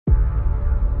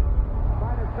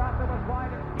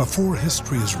Before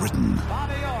history is written,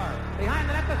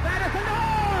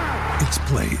 it's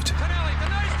played.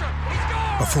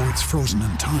 Before it's frozen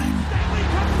in time,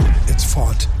 it's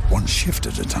fought one shift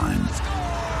at a time.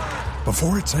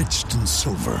 Before it's etched in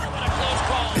silver,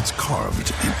 it's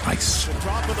carved in ice.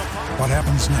 What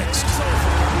happens next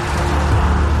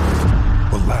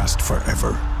will last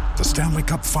forever. The Stanley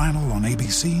Cup Final on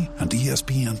ABC and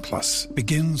ESPN Plus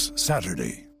begins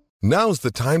Saturday. Now's the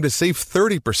time to save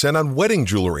 30% on wedding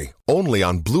jewelry, only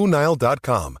on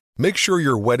BlueNile.com. Make sure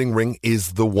your wedding ring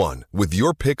is the one with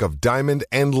your pick of diamond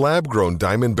and lab-grown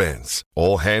diamond bands,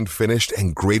 all hand-finished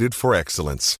and graded for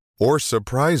excellence. Or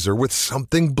surprise her with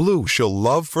something blue she'll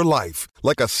love for life,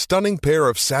 like a stunning pair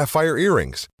of sapphire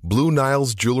earrings. Blue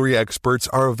Nile's jewelry experts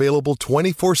are available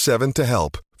 24/7 to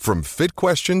help, from fit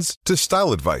questions to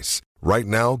style advice. Right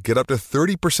now, get up to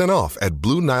 30% off at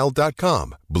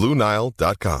BlueNile.com.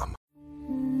 BlueNile.com.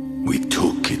 We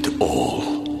took it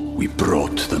all. We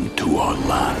brought them to our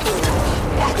land.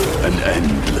 An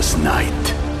endless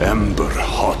night, ember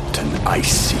hot and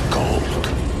icy cold.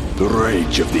 The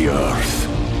rage of the earth.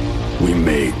 We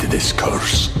made this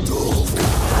curse.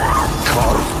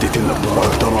 Carved it in the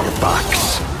blood on our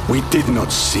backs. We did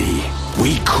not see.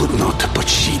 We could not, but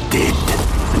she did.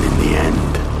 And in the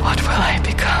end... What will I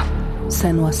become?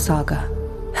 Senua's Saga.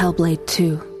 Hellblade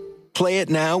 2. Play it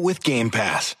now with Game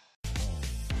Pass.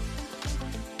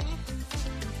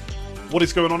 What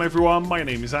is going on, everyone? My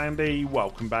name is Andy.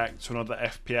 Welcome back to another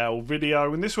FPL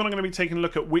video. In this one, I'm going to be taking a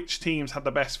look at which teams had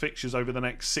the best fixtures over the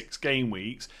next 6 game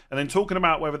weeks, and then talking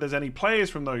about whether there's any players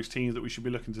from those teams that we should be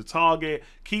looking to target,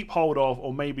 keep hold of,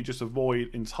 or maybe just avoid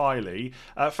entirely.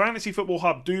 Fantasy Football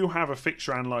Hub do have a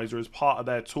fixture analyzer as part of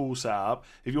their tool setup.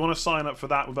 If you want to sign up for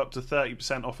that with up to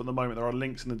 30% off at the moment, there are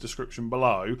links in the description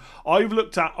below. I've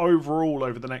looked at overall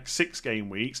over the next 6 game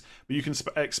weeks, but you can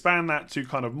expand that to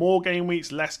kind of more game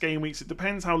weeks, less game weeks. It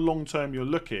depends how long term you're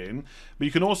looking, but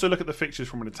you can also look at the fixtures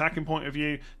from an attacking point of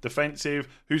view, defensive,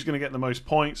 who's going to get the most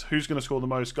points, who's going to score the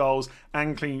most goals,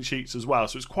 and clean sheets as well.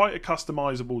 So it's quite a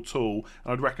customizable tool,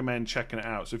 and I'd recommend checking it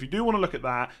out. So if you do want to look at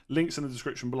that, links in the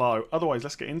description below. Otherwise,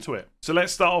 let's get into it. So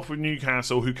let's start off with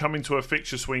Newcastle, who come into a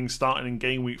fixture swing starting in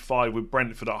game week 5 with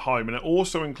Brentford at home, and it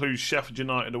also includes Sheffield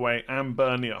United away and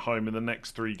Burnley at home in the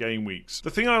next 3 game weeks. The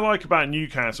thing I like about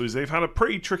Newcastle is they've had a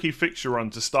pretty tricky fixture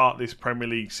run to start this Premier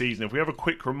League season. If we have a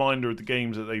quick reminder of the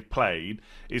games that they've played,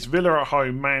 it's Villa at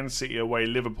home, Man City away,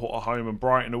 Liverpool at home and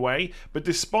Brighton away. But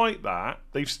despite that,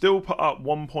 they've still put up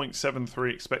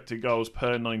 1.73 expected goals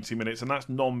per 90 minutes, and that's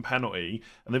non-penalty,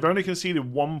 and they've only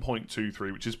conceded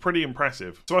 1.23, which is pretty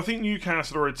impressive. So I think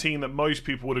Newcastle are a team that most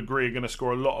people would agree are going to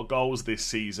score a lot of goals this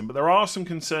season, but there are some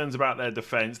concerns about their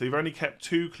defence. They've only kept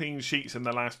 2 clean sheets in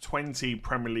the last 20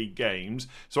 Premier League games,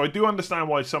 so I do understand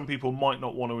why some people might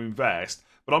not want to invest.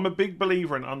 But I'm a big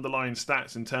believer in underlying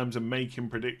stats in terms of making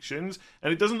predictions,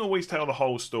 and it doesn't always tell the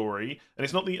whole story, and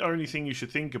it's not the only thing you should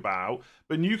think about.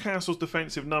 But Newcastle's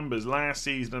defensive numbers last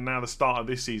season and now the start of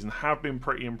this season have been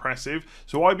pretty impressive,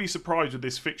 so I'd be surprised with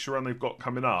this fixture run they've got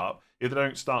coming up if they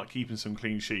don't start keeping some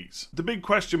clean sheets. The big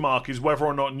question mark is whether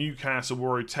or not Newcastle will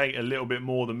rotate a little bit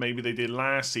more than maybe they did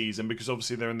last season, because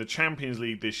obviously they're in the Champions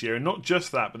League this year, and not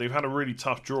just that, but they've had a really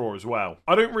tough draw as well.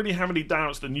 I don't really have any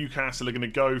doubts that Newcastle are going to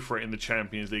go for it in the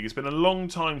Champions League. It's been a long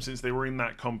time since they were in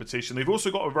that competition. They've also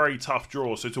got a very tough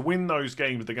draw, so to win those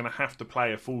games they're going to have to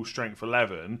play a full strength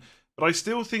 11. But I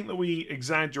still think that we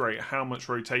exaggerate how much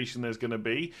rotation there's going to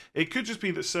be. It could just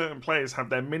be that certain players have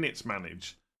their minutes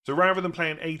managed. So rather than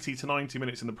playing 80 to 90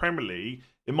 minutes in the Premier League,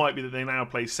 it might be that they now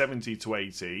play 70 to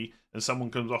 80 and someone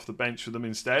comes off the bench for them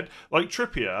instead. Like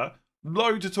Trippier,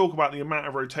 loads to talk about the amount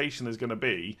of rotation there's going to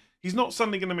be. He's not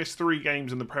suddenly going to miss 3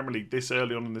 games in the Premier League this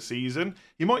early on in the season.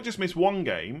 He might just miss 1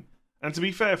 game. And to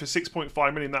be fair, for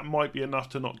 6.5 million, that might be enough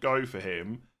to not go for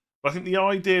him. But I think the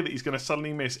idea that he's going to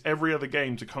suddenly miss every other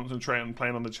game to concentrate on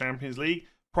playing on the Champions League,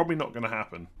 probably not going to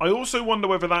happen. I also wonder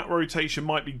whether that rotation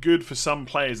might be good for some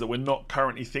players that we're not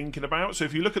currently thinking about. So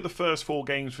if you look at the first 4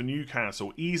 games for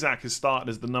Newcastle, Isak has started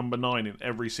as the number 9 in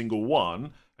every single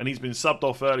one, and he's been subbed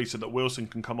off early so that Wilson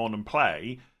can come on and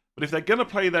play. But if they're going to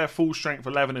play their full strength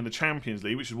 11 in the Champions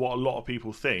League, which is what a lot of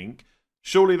people think,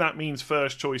 surely that means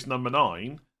first choice number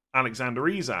 9, Alexander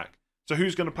Isak. So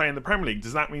who's going to play in the Premier League?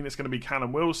 Does that mean it's going to be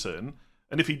Callum Wilson?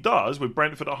 And if he does, with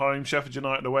Brentford at home, Sheffield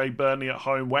United away, Burnley at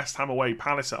home, West Ham away,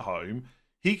 Palace at home,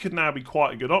 he could now be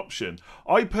quite a good option.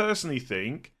 I personally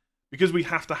think, because we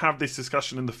have to have this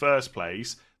discussion in the first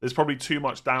place, there's probably too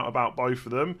much doubt about both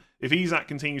of them. If Isak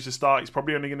continues to start, he's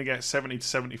probably only going to get 70 to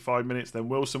 75 minutes, then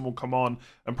Wilson will come on,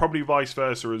 and probably vice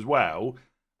versa as well.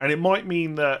 And it might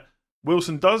mean that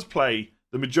Wilson does play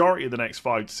the majority of the next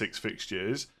 5 to 6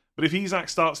 fixtures, But if Isak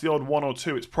starts the odd 1 or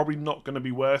 2, it's probably not going to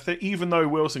be worth it, even though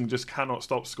Wilson just cannot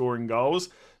stop scoring goals.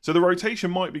 So the rotation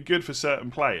might be good for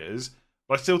certain players,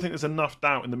 but I still think there's enough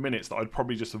doubt in the minutes that I'd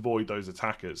probably just avoid those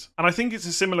attackers. And I think it's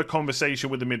a similar conversation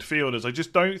with the midfielders. I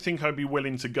just don't think I'd be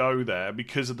willing to go there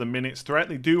because of the minutes threat.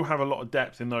 They do have a lot of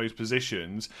depth in those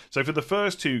positions. So for the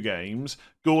first 2 games,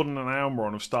 Gordon and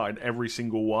Almiron have started every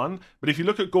single one. But if you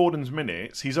look at Gordon's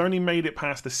minutes, he's only made it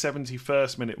past the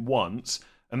 71st minute once,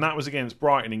 and that was against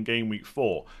Brighton in game week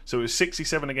 4. So it was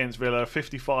 67 against Villa,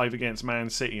 55 against Man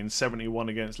City, and 71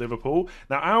 against Liverpool.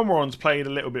 Now Almiron's played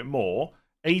a little bit more,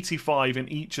 85 in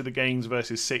each of the games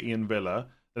versus City and Villa.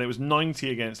 Then it was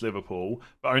 90 against Liverpool,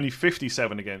 but only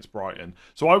 57 against Brighton.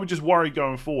 So I would just worry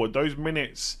going forward, those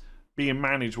minutes being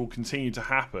managed will continue to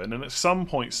happen, and at some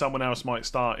point someone else might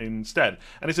start instead.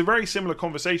 And it's a very similar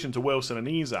conversation to Wilson and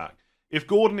Isak. If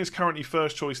Gordon is currently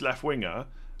first choice left winger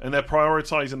and they're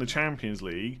prioritising the Champions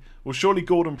League, well surely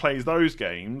Gordon plays those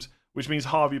games, which means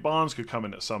Harvey Barnes could come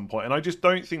in at some point. And I just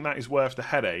don't think that is worth the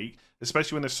headache,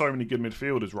 especially when there's so many good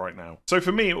midfielders right now. So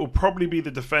for me, it will probably be the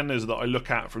defenders that I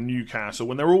look at from Newcastle.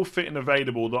 When they're all fit and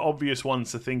available, the obvious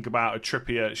ones to think about are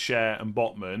Trippier, Schär and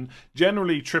Botman.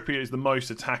 Generally, Trippier is the most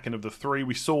attacking of the 3.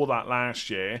 We saw that last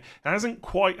year. It hasn't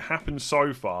quite happened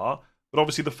so far, but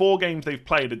obviously the 4 games they've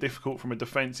played are difficult from a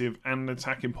defensive and an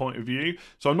attacking point of view.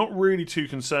 So I'm not really too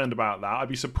concerned about that. I'd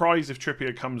be surprised if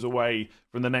Trippier comes away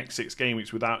from the next 6 game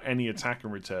weeks without any attacking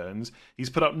returns. He's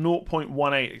put up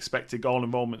 0.18 expected goal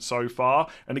involvement so far.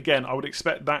 And again, I would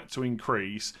expect that to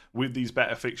increase with these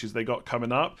better fixtures they got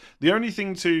coming up. The only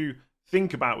thing to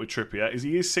think about with Trippier is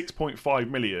he is 6.5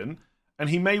 million. And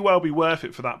he may well be worth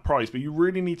it for that price, but you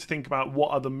really need to think about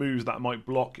what other moves that might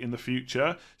block in the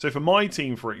future. So for my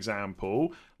team, for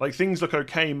example, like things look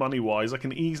okay money-wise. I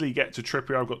can easily get to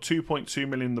Trippier. I've got 2.2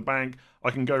 million in the bank. I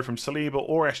can go from Saliba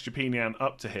or Estupiñán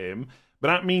up to him. But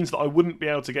that means that I wouldn't be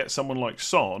able to get someone like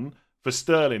Son for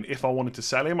Sterling if I wanted to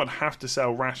sell him. I'd have to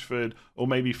sell Rashford or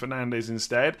maybe Fernandes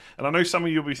instead. And I know some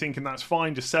of you will be thinking that's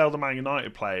fine, just sell the Man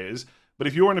United players. But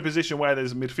if you're in a position where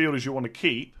there's midfielders you want to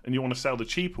keep and you want to sell the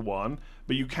cheaper one,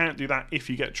 but you can't do that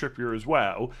if you get Trippier as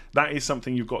well, that is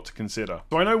something you've got to consider.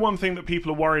 So I know one thing that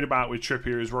people are worried about with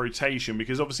Trippier is rotation,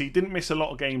 because obviously he didn't miss a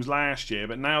lot of games last year,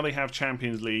 but now they have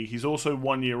Champions League. He's also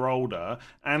 1 year older,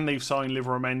 and they've signed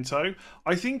Livramento.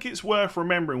 I think it's worth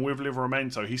remembering with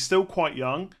Livramento, he's still quite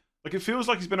young. Like, it feels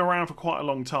like he's been around for quite a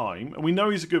long time, and we know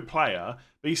he's a good player,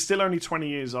 but he's still only 20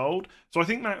 years old. So I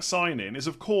think that signing is,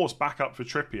 of course, backup for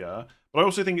Trippier, but I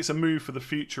also think it's a move for the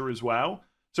future as well.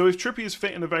 So if Trippier's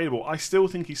fit and available, I still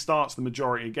think he starts the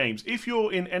majority of games. If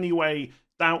you're in any way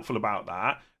doubtful about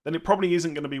that, then it probably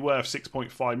isn't going to be worth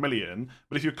 6.5 million.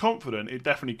 But if you're confident, it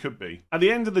definitely could be. At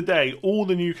the end of the day, all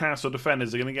the Newcastle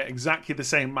defenders are going to get exactly the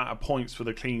same amount of points for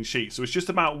the clean sheet. So it's just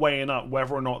about weighing up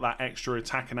whether or not that extra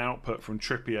attacking output from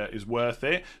Trippier is worth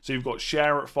it. So you've got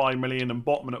Schär at 5 million and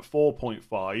Botman at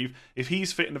 4.5. If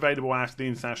he's fit and available after the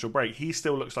international break, he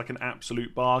still looks like an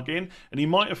absolute bargain. And he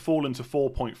might have fallen to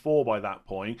 4.4 by that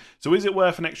point. So is it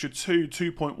worth an extra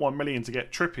 2.1 million to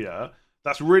get Trippier?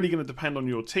 That's really going to depend on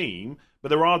your team, but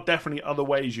there are definitely other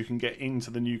ways you can get into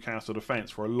the Newcastle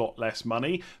defence for a lot less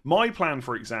money. My plan,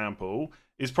 for example,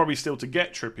 is probably still to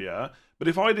get Trippier, but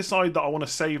if I decide that I want to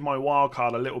save my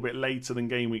wildcard a little bit later than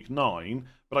game week 9,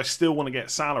 but I still want to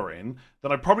get Salah in,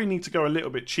 then I probably need to go a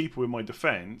little bit cheaper with my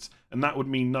defence, and that would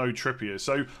mean no Trippier.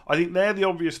 So I think they're the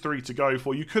obvious 3 to go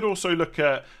for. You could also look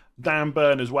at Dan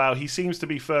Burn as well. He seems to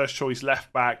be first choice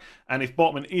left back, and if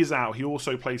Botman is out, he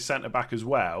also plays centre back as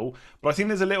well. But I think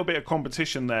there's a little bit of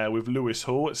competition there with Lewis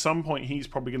Hall. At some point, he's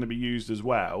probably going to be used as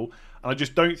well, and I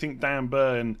just don't think Dan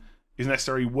Burn is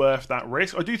necessarily worth that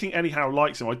risk. I do think Eddie Howe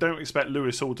likes him. I don't expect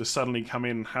Lewis Hall to suddenly come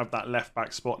in and have that left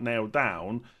back spot nailed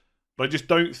down, but I just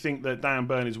don't think that Dan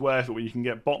Burn is worth it when you can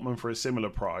get Botman for a similar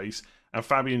price and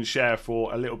Fabian Schär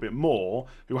for a little bit more,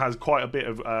 who has quite a bit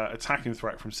of attacking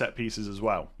threat from set pieces as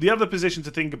well. The other position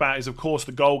to think about is, of course,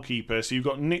 the goalkeeper. So you've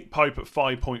got Nick Pope at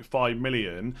 5.5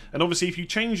 million. And obviously, if you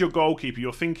change your goalkeeper,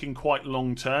 you're thinking quite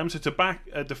long term. So to back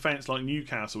a defence like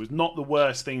Newcastle is not the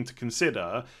worst thing to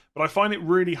consider. But I find it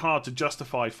really hard to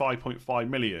justify 5.5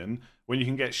 million when you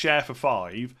can get Schär for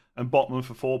 5 and Botman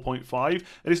for 4.5. And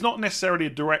it's not necessarily a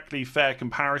directly fair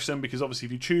comparison, because obviously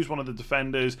if you choose one of the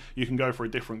defenders, you can go for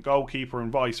a different goalkeeper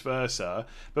and vice versa.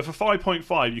 But for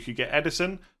 5.5, you could get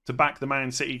Edison to back the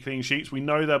Man City clean sheets. We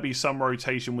know there'll be some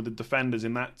rotation with the defenders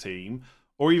in that team.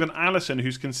 Or even Alisson,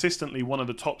 who's consistently one of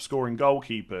the top scoring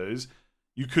goalkeepers.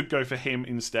 You could go for him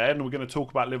instead, and we're going to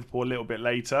talk about Liverpool a little bit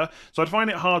later. So I'd find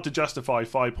it hard to justify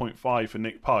 5.5 for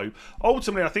Nick Pope.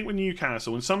 Ultimately, I think with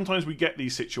Newcastle, and sometimes we get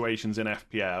these situations in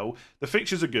FPL, the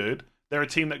fixtures are good, they're a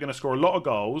team that are going to score a lot of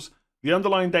goals. The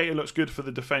underlying data looks good for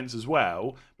the defence as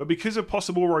well, but because of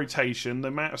possible rotation, the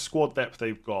amount of squad depth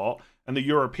they've got, and the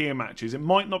European matches, it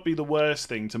might not be the worst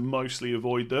thing to mostly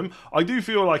avoid them. I do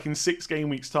feel like in 6 game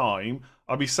weeks' time,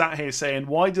 I'll be sat here saying,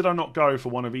 why did I not go for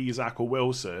one of Isak or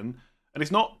Wilson? And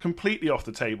it's not completely off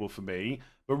the table for me,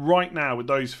 but right now with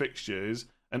those fixtures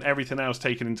and everything else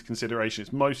taken into consideration,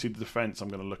 it's mostly the defence I'm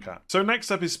going to look at. So next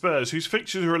up is Spurs, whose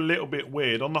fixtures are a little bit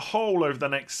weird. On the whole, over the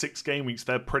next 6 game weeks,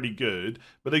 they're pretty good,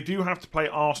 but they do have to play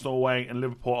Arsenal away and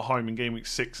Liverpool at home in game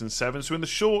weeks 6 and 7. So in the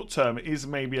short term, it is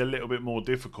maybe a little bit more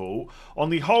difficult. On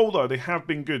the whole, though, they have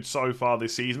been good so far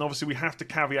this season. Obviously, we have to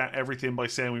caveat everything by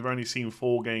saying we've only seen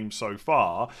 4 games so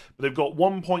far, but they've got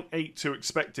 1.82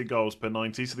 expected goals per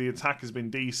 90, so the attack has been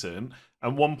decent,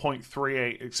 and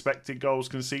 1.38 expected goals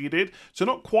conceded. So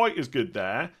not quite as good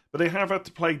there, but they have had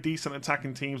to play decent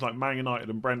attacking teams like Man United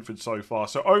and Brentford so far.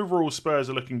 So overall,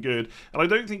 Spurs are looking good. And I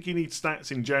don't think you need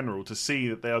stats in general to see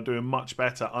that they are doing much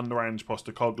better under Ange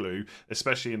Postecoglou,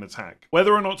 especially in attack.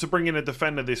 Whether or not to bring in a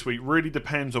defender this week really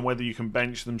depends on whether you can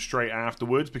bench them straight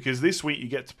afterwards, because this week you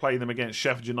get to play them against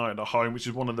Sheffield United at home, which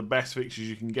is one of the best fixtures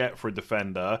you can get for a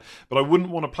defender. But I wouldn't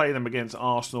want to play them against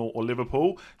Arsenal or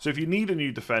Liverpool. So if you need a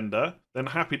new defender, then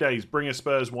happy days, bring a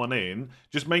Spurs one in.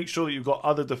 Just make sure that you've got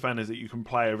other defenders that you can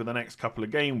play over the next couple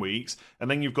of game weeks, and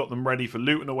then you've got them ready for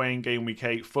Luton away in game week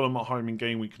 8, Fulham at home in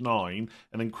game week 9,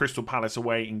 and then Crystal Palace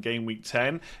away in game week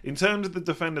 10. In terms of the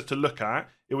defenders to look at,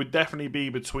 it would definitely be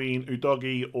between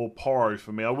Udogie or Porro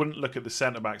for me. I wouldn't look at the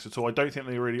centre-backs at all. I don't think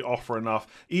they really offer enough,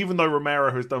 even though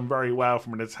Romero has done very well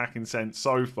from an attacking sense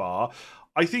so far.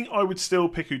 I think I would still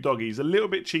pick Udogie. He's a little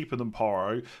bit cheaper than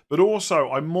Porro, but also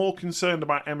I'm more concerned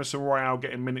about Emerson Royale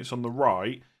getting minutes on the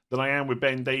right than I am with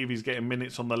Ben Davies getting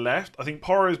minutes on the left. I think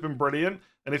Porro's been brilliant,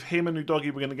 and if him and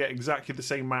Udogie were going to get exactly the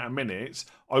same amount of minutes,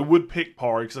 I would pick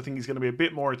Porro because I think he's going to be a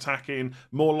bit more attacking,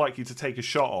 more likely to take a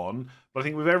shot on. But I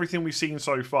think with everything we've seen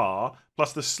so far,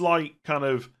 plus the slight kind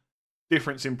of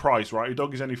difference in price, right?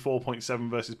 Udogie's only 4.7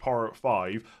 versus Porro at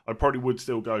 5. I probably would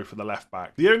still go for the left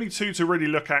back. The only two to really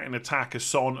look at in attack are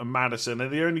Son and Maddison. They're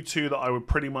the only two that I would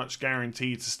pretty much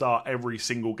guarantee to start every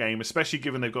single game, especially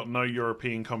given they've got no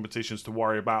European competitions to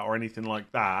worry about or anything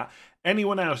like that.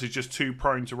 Anyone else is just too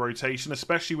prone to rotation,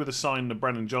 especially with a signing of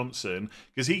Brennan Johnson,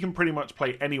 because he can pretty much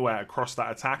play anywhere across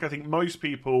that attack. I think most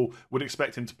people would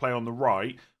expect him to play on the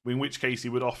right, in which case he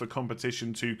would offer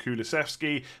competition to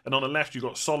Kulusevski. And on the left, you've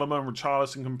got Solomon,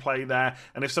 Richarlison can play there.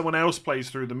 And if someone else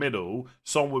plays through the middle,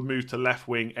 Son would move to left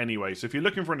wing anyway. So if you're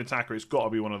looking for an attacker, it's got to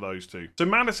be one of those two. So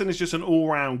Maddison is just an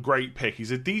all-round great pick. He's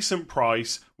a decent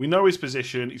price. We know his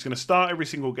position. He's going to start every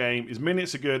single game. His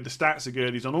minutes are good. The stats are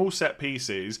good. He's on all set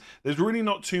pieces. There's really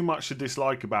not too much to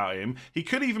dislike about him. He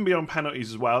could even be on penalties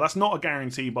as well. That's not a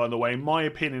guarantee, by the way. My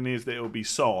opinion is that it'll be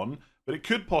Son, but it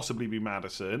could possibly be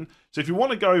Maddison. So if you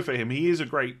want to go for him, he is a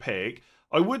great pick.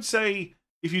 I would say,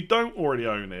 if you don't already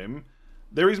own him,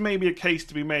 there is maybe a case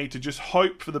to be made to just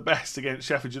hope for the best against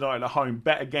Sheffield United at home,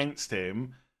 bet against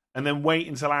him, and then wait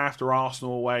until after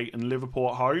Arsenal away and Liverpool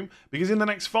at home. Because in the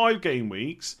next 5 game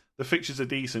weeks, the fixtures are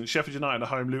decent. Sheffield United at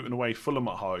home, Luton away, Fulham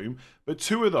at home. But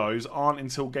 2 of those aren't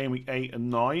until game week 8 and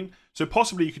 9. So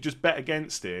possibly you could just bet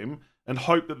against him and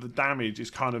hope that the damage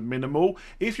is kind of minimal.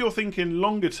 If you're thinking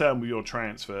longer term with your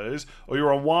transfers, or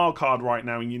you're on wildcard right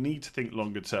now and you need to think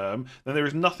longer term, then there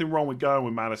is nothing wrong with going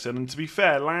with Maddison. And to be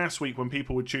fair, last week when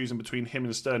people were choosing between him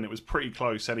and Sterling, it was pretty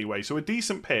close anyway. So a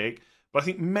decent pick, but I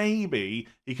think maybe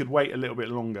he could wait a little bit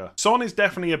longer. Son is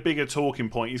definitely a bigger talking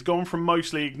point. He's gone from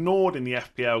mostly ignored in the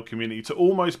FPL community to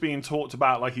almost being talked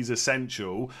about like he's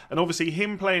essential. And obviously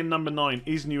him playing number 9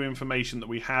 is new information that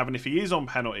we have. And if he is on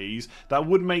penalties, that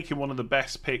would make him one of the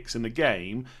best picks in the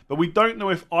game. But we don't know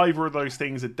if either of those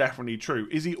things are definitely true.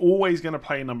 Is he always going to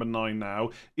play number 9 now?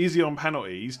 Is he on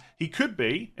penalties? He could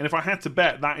be. And if I had to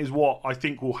bet, that is what I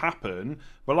think will happen.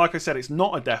 But like I said, it's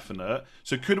not a definite.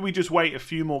 So could we just wait a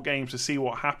few more games to see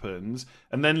what happens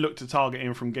and then look to target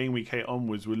him from game week 8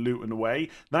 onwards with Luton away?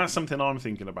 That's something I'm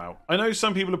thinking about. I know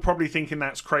some people are probably thinking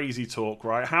that's crazy talk,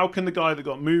 right? How can the guy that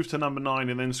got moved to number 9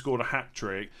 and then scored a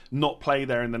hat-trick not play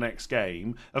there in the next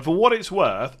game? And for what it's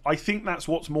worth, I think that's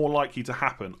what's more likely to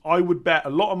happen. I would bet a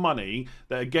lot of money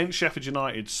that against Sheffield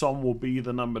United, Son will be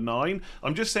the number 9.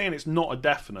 I'm just saying it's not a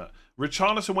definite.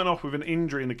 Richarlison went off with an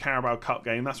injury in the Carabao Cup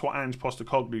game. That's what Ange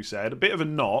Postecoglou said. A bit of a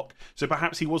knock, so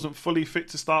perhaps he wasn't fully fit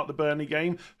to start the Burnley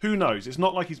game. Who knows? It's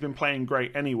not like he's been playing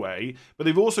great anyway. But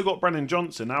they've also got Brennan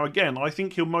Johnson. Now, again, I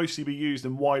think he'll mostly be used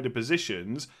in wider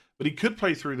positions, but he could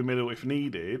play through the middle if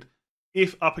needed.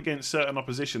 if up against certain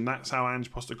opposition, that's how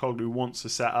Ange Postecoglou wants to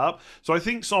set up. So I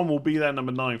think Son will be there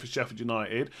number 9 for Sheffield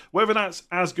United. Whether that's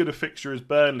as good a fixture as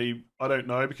Burnley, I don't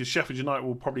know, because Sheffield United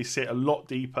will probably sit a lot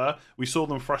deeper. We saw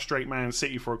them frustrate Man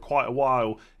City for quite a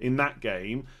while in that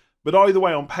game. But either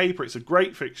way, on paper, it's a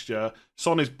great fixture.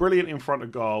 Son is brilliant in front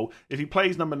of goal. If he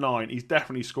plays number 9, he's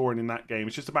definitely scoring in that game.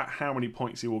 It's just about how many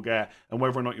points he will get and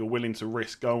whether or not you're willing to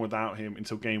risk going without him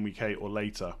until game week 8 or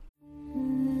later.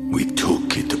 We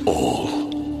took it all.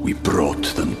 We brought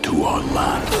them to our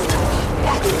land.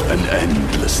 An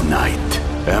endless night,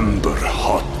 ember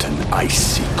hot and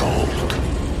icy cold.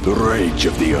 The rage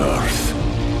of the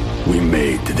earth. We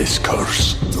made this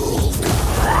curse.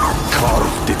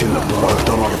 Carved it in the blood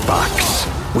on our backs.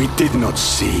 We did not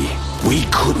see. We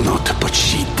could not, but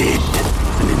she did.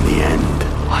 And in the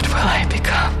end... What will I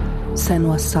become?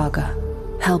 Senua's Saga.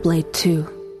 Hellblade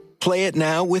 2. Play it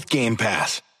now with Game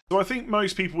Pass. So I think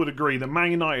most people would agree that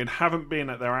Man United haven't been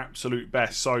at their absolute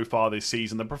best so far this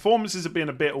season. The performances have been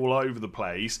a bit all over the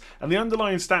place, and the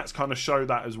underlying stats kind of show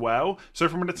that as well. So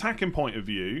from an attacking point of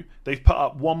view, they've put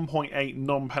up 1.8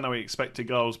 non-penalty expected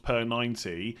goals per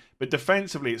 90, but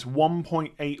defensively it's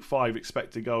 1.85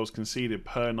 expected goals conceded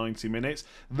per 90 minutes.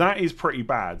 That is pretty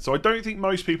bad. So I don't think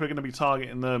most people are going to be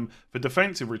targeting them for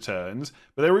defensive returns,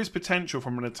 but there is potential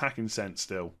from an attacking sense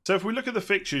still. So if we look at the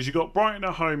fixtures, you've got Brighton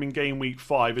at home in game week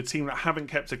 5, a team that haven't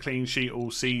kept a clean sheet all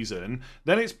season.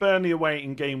 Then it's Burnley away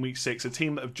in game week 6, a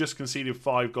team that have just conceded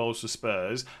 5 goals to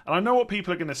Spurs. And I know what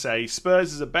people are going to say.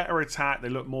 Spurs is a better attack. They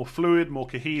look more fluid, more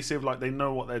cohesive, like they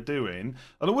know what they're doing.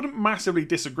 And I wouldn't massively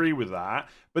disagree with that.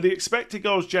 But the expected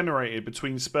goals generated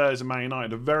between Spurs and Man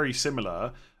United are very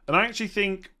similar. And I actually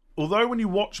think, although when you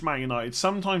watch Man United,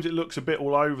 sometimes it looks a bit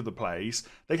all over the place,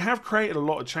 they have created a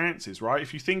lot of chances, right?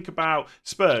 If you think about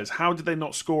Spurs, how did they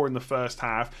not score in the first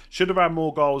half? Should have had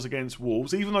more goals against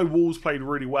Wolves, even though Wolves played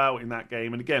really well in that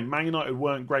game. And again, Man United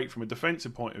weren't great from a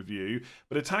defensive point of view,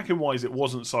 but attacking-wise, it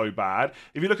wasn't so bad.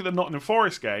 If you look at the Nottingham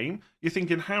Forest game, you're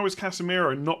thinking, how has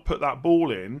Casemiro not put that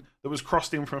ball in that was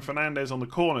crossed in from Fernandes on the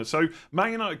corner? So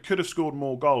Man United could have scored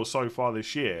more goals so far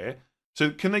this year. So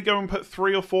can they go and put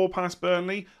 3 or 4 past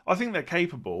Burnley? I think they're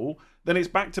capable. Then it's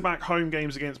back-to-back home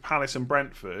games against Palace and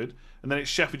Brentford, and then it's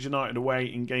Sheffield United away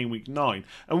in game week 9.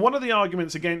 And one of the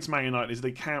arguments against Man United is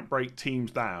they can't break teams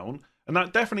down, and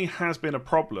that definitely has been a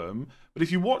problem. But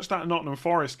if you watch that Nottingham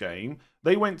Forest game,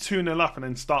 they went 2-0 up and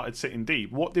then started sitting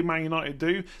deep. What did Man United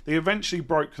do? They eventually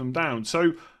broke them down.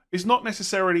 So it's not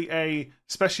necessarily a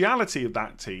speciality of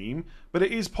that team, but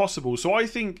it is possible. So I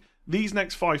think these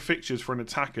next 5 fixtures for an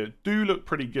attacker do look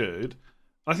pretty good.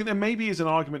 I think there maybe is an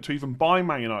argument to even buy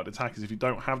Man United attackers if you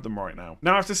don't have them right now.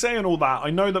 Now, after saying all that, I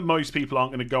know that most people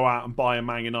aren't going to go out and buy a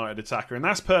Man United attacker, and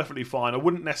that's perfectly fine. I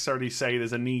wouldn't necessarily say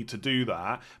there's a need to do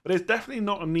that, but there's definitely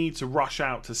not a need to rush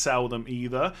out to sell them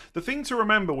either. The thing to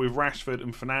remember with Rashford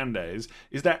and Fernandes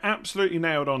is they're absolutely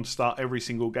nailed on to start every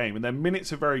single game, and their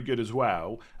minutes are very good as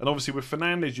well. And obviously with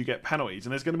Fernandes, you get penalties,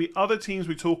 and there's going to be other teams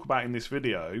we talk about in this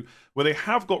video where they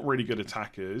have got really good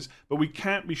attackers, but we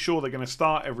can't be sure they're going to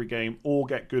start every game or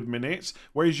get good minutes,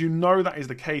 whereas you know that is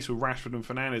the case with Rashford and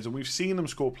Fernandes, and we've seen them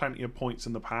score plenty of points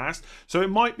in the past, so it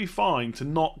might be fine to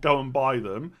not go and buy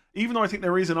them, even though I think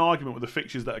there is an argument with the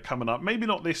fixtures that are coming up, maybe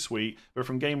not this week, but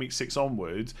from game week 6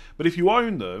 onwards. But if you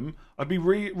own them, I'd be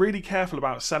really careful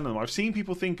about selling them. I've seen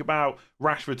people think about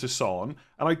Rashford to Son,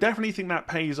 and I definitely think that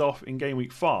pays off in game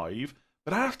week 5.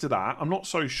 But after that, I'm not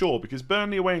so sure, because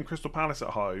Burnley away and Crystal Palace at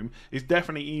home is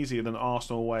definitely easier than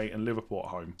Arsenal away and Liverpool at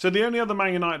home. So the only other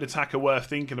Man United attacker worth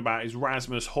thinking about is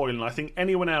Rasmus Højlund. I think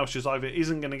anyone else just either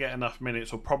isn't going to get enough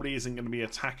minutes or probably isn't going to be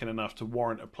attacking enough to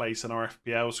warrant a place in our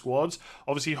FPL squads.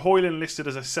 Obviously, Højlund listed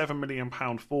as a £7 million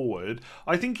forward.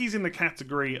 I think he's in the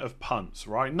category of punts,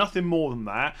 right? Nothing more than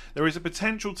that. There is a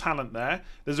potential talent there.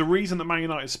 There's a reason that Man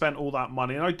United spent all that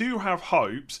money, and I do have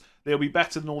hopes they'll be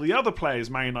better than all the other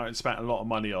players Man United spent a lot of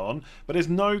money on, but there's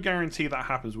no guarantee that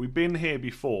happens. We've been here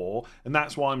before, and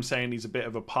that's why I'm saying he's a bit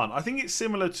of a punt. I think it's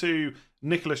similar to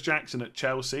Nicholas Jackson at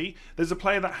Chelsea. There's a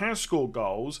player that has scored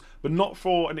goals, but not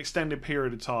for an extended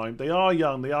period of time. They are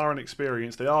young, they are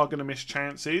inexperienced, they are going to miss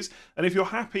chances, and if you're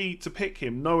happy to pick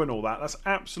him knowing all that, that's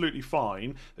absolutely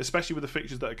fine, especially with the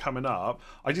fixtures that are coming up.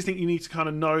 I just think you need to kind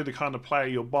of know the kind of player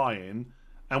you're buying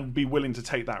and be willing to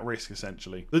take that risk,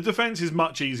 essentially. The defence is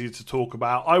much easier to talk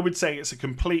about. I would say it's a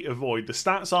complete avoid. The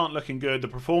stats aren't looking good. The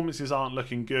performances aren't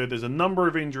looking good. There's a number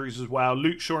of injuries as well.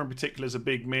 Luke Shaw in particular is a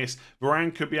big miss.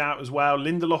 Varane could be out as well.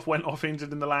 Lindelof went off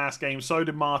injured in the last game. So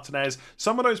did Martinez.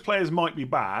 Some of those players might be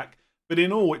back, but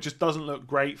in all, it just doesn't look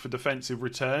great for defensive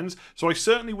returns. So I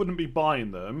certainly wouldn't be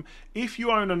buying them. If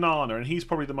you own Onana, and he's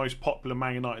probably the most popular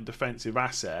Man United defensive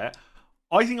asset,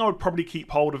 I think I would probably keep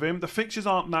hold of him. The fixtures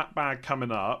aren't that bad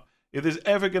coming up. If there's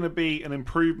ever going to be an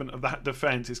improvement of that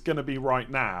defence, it's going to be right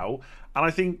now. And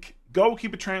I think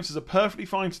goalkeeper transfers are perfectly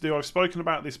fine to do. I've spoken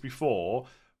about this before,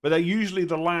 but they're usually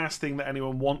the last thing that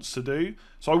anyone wants to do.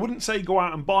 So I wouldn't say go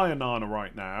out and buy a Nana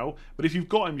right now, but if you've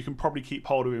got him, you can probably keep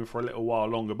hold of him for a little while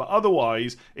longer. But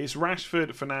otherwise, it's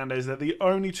Rashford, Fernandes. They're the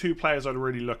only two players I'd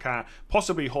really look at.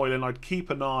 Possibly Højlund. I'd keep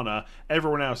a Nana.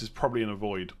 Everyone else is probably an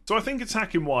avoid. So I think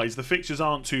attacking-wise, the fixtures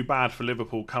aren't too bad for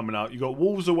Liverpool coming up. You've got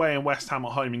Wolves away and West Ham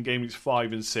at home in game weeks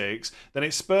 5 and 6. Then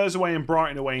it's Spurs away and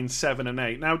Brighton away in 7 and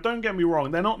 8. Now, don't get me wrong.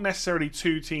 They're not necessarily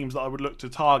two teams that I would look to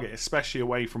target, especially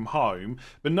away from home.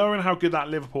 But knowing how good that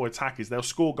Liverpool attack is, they'll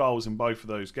score goals in both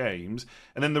of those games.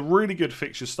 And then the really good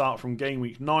fixtures start from game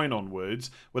week 9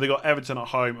 onwards, where they got Everton at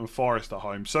home and Forest at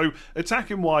home. So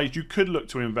attacking wise, you could look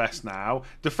to invest now.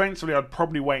 Defensively, I'd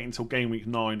probably wait until game week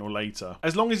 9 or later.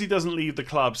 As long as he doesn't leave the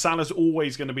club, Salah's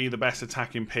always going to be the best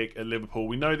attacking pick at Liverpool.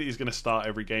 We know that he's going to start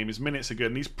every game. His minutes are good,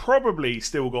 and he's probably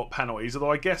still got penalties,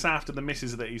 although I guess after the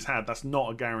misses that he's had, that's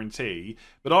not a guarantee.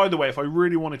 But either way, if I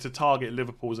really wanted to target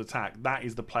Liverpool's attack, that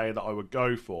is the player that I would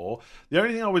go for. The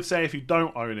only thing I would say, if you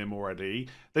don't own him already,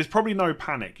 there's probably no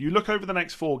panic. You look over the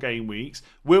next 4 game weeks,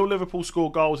 will Liverpool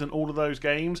score goals in all of those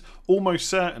games? Almost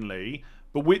certainly.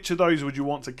 But which of those would you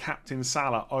want to captain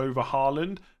Salah over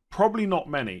Haaland? Probably not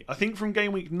many. I think from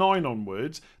game week 9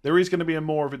 onwards, there is going to be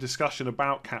more of a discussion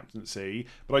about captaincy,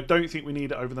 but I don't think we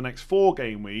need it over the next 4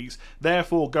 game weeks.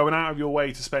 Therefore, going out of your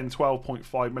way to spend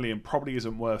 12.5 million probably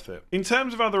isn't worth it. In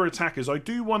terms of other attackers, I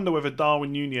do wonder whether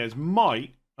Darwin Núñez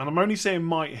might, and I'm only saying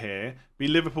might here, be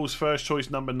Liverpool's first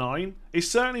choice number 9. It's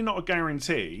certainly not a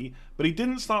guarantee, but he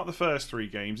didn't start the first 3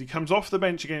 games. He comes off the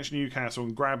bench against Newcastle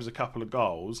and grabs a couple of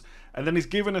goals, and then is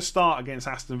given a start against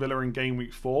Aston Villa in game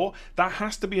week 4. That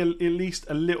has to be at least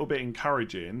a little bit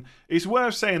encouraging. It's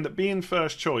worth saying that being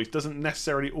first choice doesn't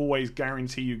necessarily always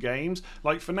guarantee you games.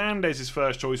 Like Fernandes is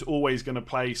first choice, always going to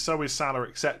play, so is Salah,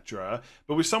 etc.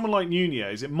 But with someone like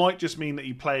Núñez, it might just mean that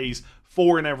he plays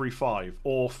 4 in every 5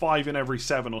 or 5 in every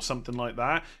 7 or something like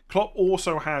that. Klopp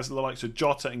also has the likes of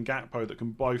Jota and Gakpo that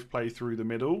can both play through the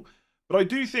middle. But I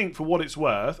do think, for what it's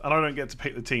worth, and I don't get to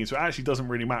pick the team, so it actually doesn't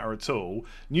really matter at all,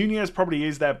 Núñez probably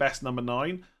is their best number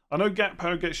 9. I know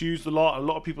Gakpo gets used a lot. A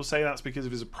lot of people say that's because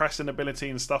of his pressing ability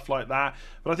and stuff like that.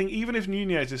 But I think even if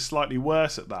Núñez is slightly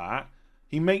worse at that,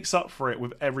 he makes up for it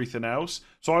with everything else.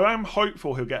 So I am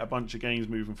hopeful he'll get a bunch of games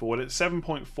moving forward. At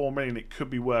 7.4 million, it could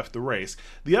be worth the risk.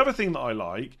 The other thing that I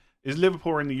like is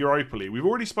Liverpool in the Europa League. We've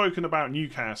already spoken about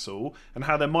Newcastle and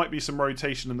how there might be some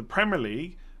rotation in the Premier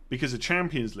League because of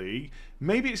Champions League.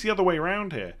 Maybe it's the other way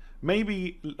around here.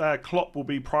 Maybe Klopp will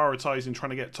be prioritising trying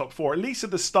to get top 4, at least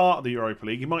at the start of the Europa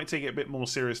League. He might take it a bit more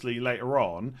seriously later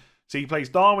on. So he plays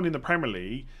Darwin in the Premier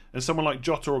League and someone like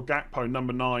Jota or Gakpo,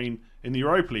 number 9, in the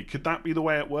Europa League. Could that be the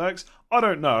way it works? I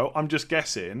don't know. I'm just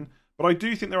guessing. But I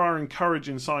do think there are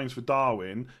encouraging signs for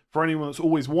Darwin. For anyone that's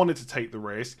always wanted to take the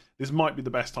risk, this might be the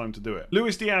best time to do it.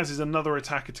 Luis Diaz is another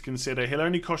attacker to consider. He'll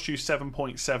only cost you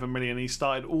 7.7 million. He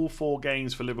started all 4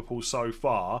 games for Liverpool so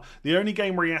far. The only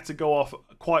game where he had to go off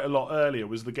quite a lot earlier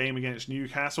was the game against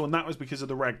Newcastle, and that was because of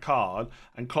the red card,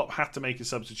 and Klopp had to make a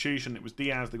substitution. It was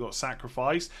Diaz that got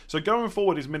sacrificed. So going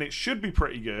forward, his minutes should be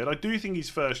pretty good. I do think he's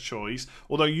first choice,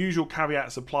 although usual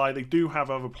caveats apply. They do have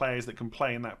other players that can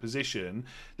play in that position.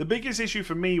 The biggest issue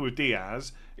for me with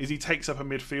Diaz is he takes up a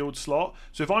midfield slot.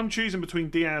 So if I'm choosing between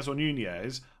Diaz or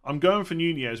Núñez, I'm going for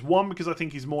Núñez. One, because I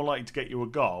think he's more likely to get you a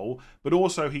goal, but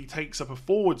also he takes up a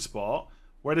forward spot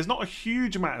where there's not a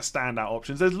huge amount of standout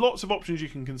options. There's lots of options you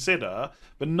can consider,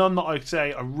 but none that I'd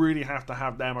say I really have to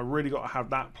have them. I really got to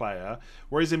have that player.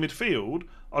 Whereas in midfield,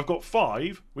 I've got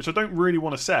 5, which I don't really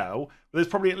want to sell, but there's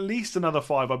probably at least another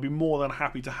 5 I'd be more than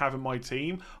happy to have in my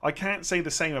team. I can't say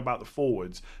the same about the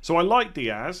forwards. So I like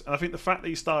Diaz, and I think the fact that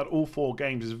he started all 4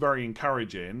 games is very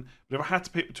encouraging, but if I had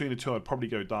to pick between the 2, I'd probably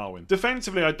go Darwin.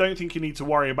 Defensively, I don't think you need to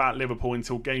worry about Liverpool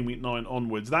until game week 9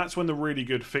 onwards. That's when the really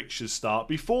good fixtures start.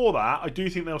 Before that, I do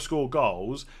think they'll score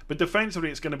goals, but defensively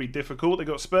it's going to be difficult. They've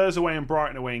got Spurs away and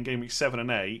Brighton away in game week 7 and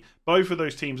 8. Both of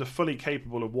those teams are fully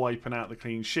capable of wiping out the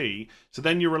clean sheet, so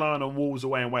then you're relying on Wolves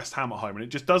away and West Ham at home, and it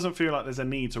just doesn't feel like there's a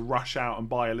need to rush out and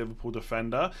buy a Liverpool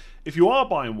defender. If you are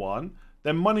buying one,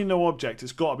 then money no object,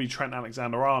 it's got to be Trent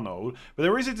Alexander-Arnold. But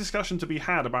there is a discussion to be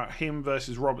had about him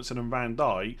versus Robertson and Van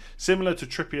Dijk, similar to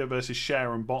Trippier versus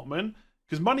Schär and Botman,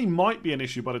 because money might be an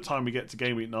issue by the time we get to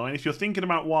game week 9. If you're thinking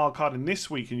about wildcarding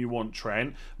this week and you want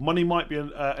Trent, money might be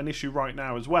an issue right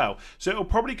now as well. So it'll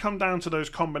probably come down to those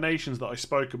combinations that I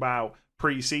spoke about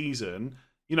pre-season.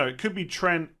 You know, it could be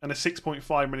Trent and a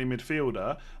 6.5 million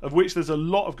midfielder, of which there's a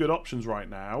lot of good options right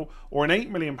now, or an £8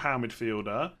 million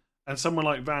midfielder and someone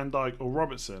like Van Dijk or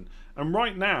Robertson. And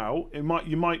right now,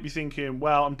 you might be thinking,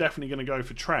 well, I'm definitely going to go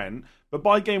for Trent. But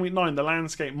by game week 9, the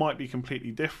landscape might be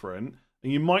completely different.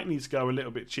 And you might need to go a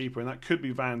little bit cheaper, and that could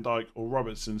be Van Dijk or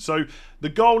Robertson. So the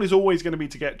goal is always going to be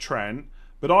to get Trent.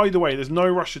 But either way, there's no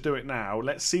rush to do it now.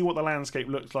 Let's see what the landscape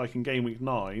looks like in game week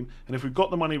 9. And if we've got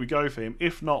the money, we go for him.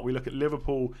 If not, we look at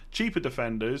Liverpool, cheaper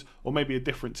defenders, or maybe a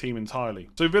different team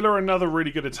entirely. So Villa are another really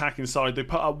good attacking side. They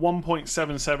put up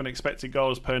 1.77 expected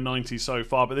goals per 90 so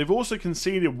far, but they've also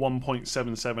conceded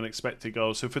 1.77 expected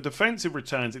goals. So for defensive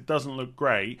returns, it doesn't look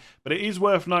great. But it is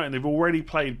worth noting they've already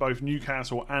played both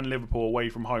Newcastle and Liverpool away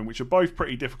from home, which are both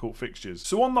pretty difficult fixtures.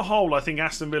 So on the whole, I think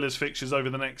Aston Villa's fixtures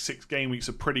over the next 6 game weeks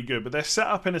are pretty good, but they're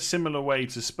set up in a similar way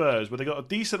to Spurs, where they got a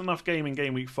decent enough game in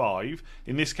game week 5.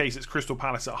 In this case, it's Crystal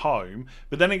Palace at home,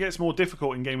 but then it gets more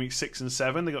difficult in game week 6 and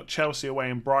 7. They got Chelsea away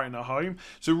and Brighton at home.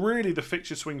 So really, the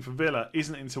fixture swing for Villa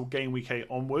isn't until game week 8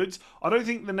 onwards. I don't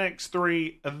think the next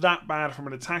 3 are that bad from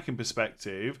an attacking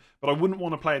perspective, but I wouldn't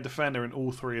want to play a defender in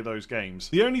all 3 of those games.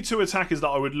 The only 2 attackers that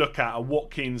I would look at are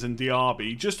Watkins and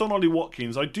Diaby. Just on Ollie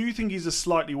Watkins, I do think he's a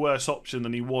slightly worse option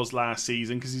than he was last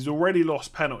season because he's already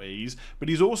lost penalties, but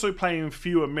he's also playing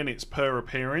fewer minutes per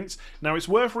appearance. Now, it's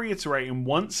worth reiterating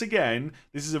once again,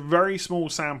 this is a very small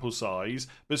sample size,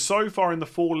 but so far in the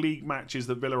 4 league matches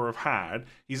that Villa have had,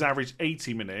 he's averaged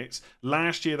 80 minutes.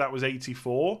 Last year, that was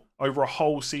 84 over a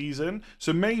whole season.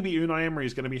 So maybe Unai Emery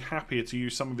is going to be happier to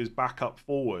use some of his backup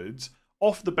forwards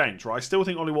off the bench, right? I still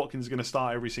think Ollie Watkins is going to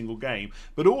start every single game,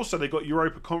 but also they've got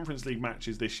Europa Conference League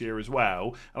matches this year as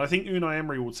well, and I think Unai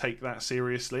Emery will take that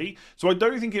seriously. So I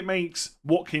don't think it makes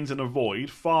Watkins an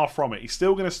avoid, far from it. He's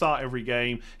still going to start every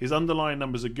game, his underlying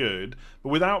numbers are good, but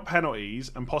without penalties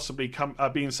and possibly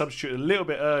being substituted a little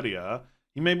bit earlier,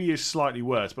 he maybe is slightly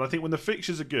worse, but I think when the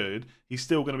fixtures are good, he's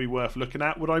still going to be worth looking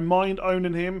at. Would I mind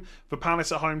owning him for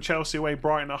Palace at home, Chelsea away,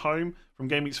 Brighton at home from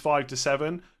game weeks 5 to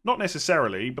 7? Not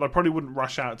necessarily, but I probably wouldn't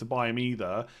rush out to buy him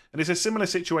either. And it's a similar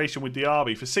situation with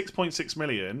Diaby. For 6.6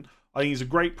 million, I think he's a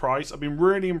great price. I've been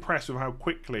really impressed with how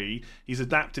quickly he's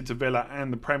adapted to Villa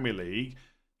and the Premier League.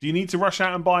 Do you need to rush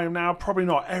out and buy him now? Probably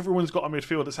not. Everyone's got a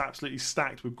midfield that's absolutely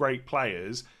stacked with great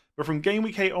players. But from game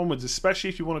week 8 onwards, especially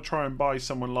if you want to try and buy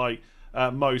someone like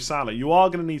Mo Salah, you are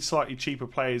going to need slightly cheaper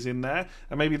players in there,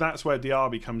 and maybe that's where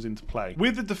Diaby comes into play.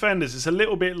 With the defenders, it's a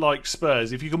little bit like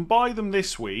Spurs. If you can buy them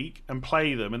this week and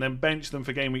play them and then bench them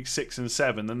for game week 6 and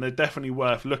 7, then they're definitely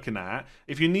worth looking at.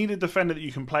 If you need a defender that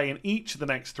you can play in each of the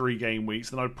next 3 game weeks,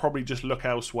 then I'd probably just look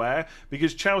elsewhere,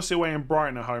 because Chelsea away and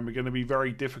Brighton at home are going to be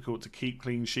very difficult to keep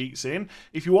clean sheets in.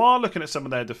 If you are looking at some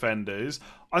of their defenders,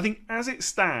 I think as it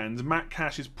stands, Matt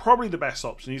Cash is probably the best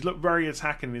option. He's looked very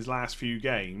attacking in his last few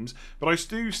games, but I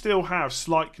do still have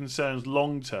slight concerns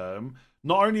long term,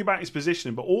 not only about his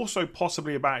positioning, but also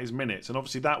possibly about his minutes. And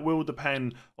obviously that will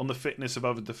depend on the fitness of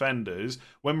other defenders.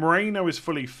 When Moreno is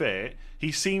fully fit,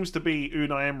 he seems to be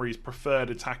Unai Emery's preferred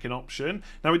attacking option.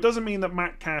 Now, it doesn't mean that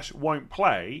Matt Cash won't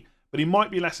play, but he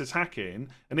might be less attacking.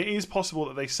 And it is possible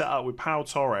that they set up with Pau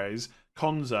Torres,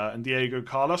 Konza and Diego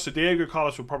Carlos. So Diego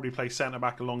Carlos will probably play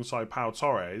centre-back alongside Pau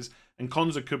Torres, and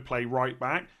Konza could play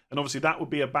right-back. And obviously that would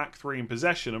be a back 3 in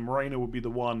possession, and Moreno would be the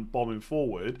one bombing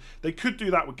forward. They could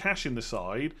do that with Cash in the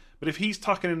side, but if he's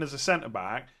tucking in as a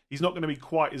centre-back, he's not going to be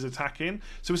quite as attacking.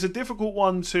 So it's a difficult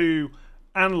one to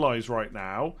analyse right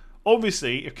now.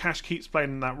 Obviously, if Cash keeps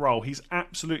playing in that role, he's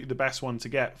absolutely the best one to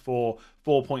get for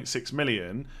 4.6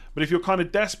 million. But if you're kind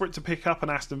of desperate to pick up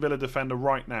an Aston Villa defender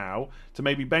right now, to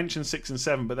maybe bench in 6 and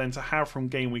 7, but then to have from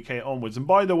game week 8 onwards. And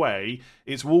by the way,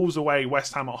 it's Wolves away,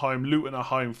 West Ham at home, Luton at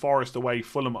home, Forest away,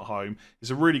 Fulham at home.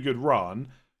 It's a really good run.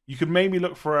 You could maybe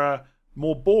look for a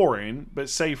more boring but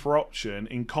safer option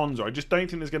in Konza. I just don't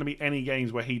think there's going to be any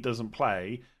games where he doesn't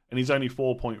play, and he's only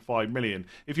 4.5 million.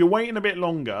 If you're waiting a bit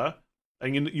longer,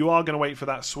 and you are going to wait for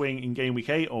that swing in game week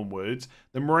 8 onwards,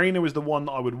 then Moreno is the one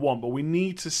that I would want. But we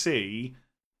need to see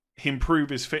him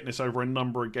prove his fitness over a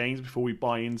number of games before we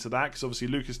buy into that, because obviously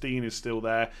Lucas Digne is still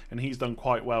there and he's done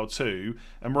quite well too,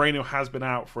 and Moreno has been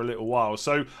out for a little while.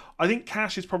 So I think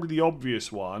Cash is probably the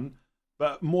obvious one,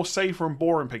 but more safer and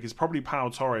boring pick is probably Pau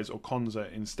Torres or Konza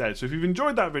instead. So if you've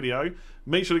enjoyed that video,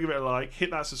 make sure to give it a like, hit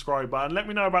that subscribe button, let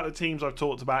me know about the teams I've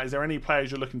talked about. Is there any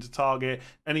players you're looking to target,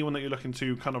 anyone that you're looking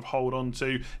to kind of hold on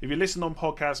to? If you listen on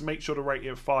podcasts, make sure to rate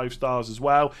it 5 stars as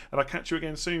well, and I'll catch you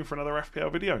again soon for another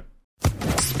FPL video.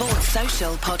 Sports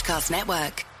Social Podcast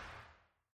Network.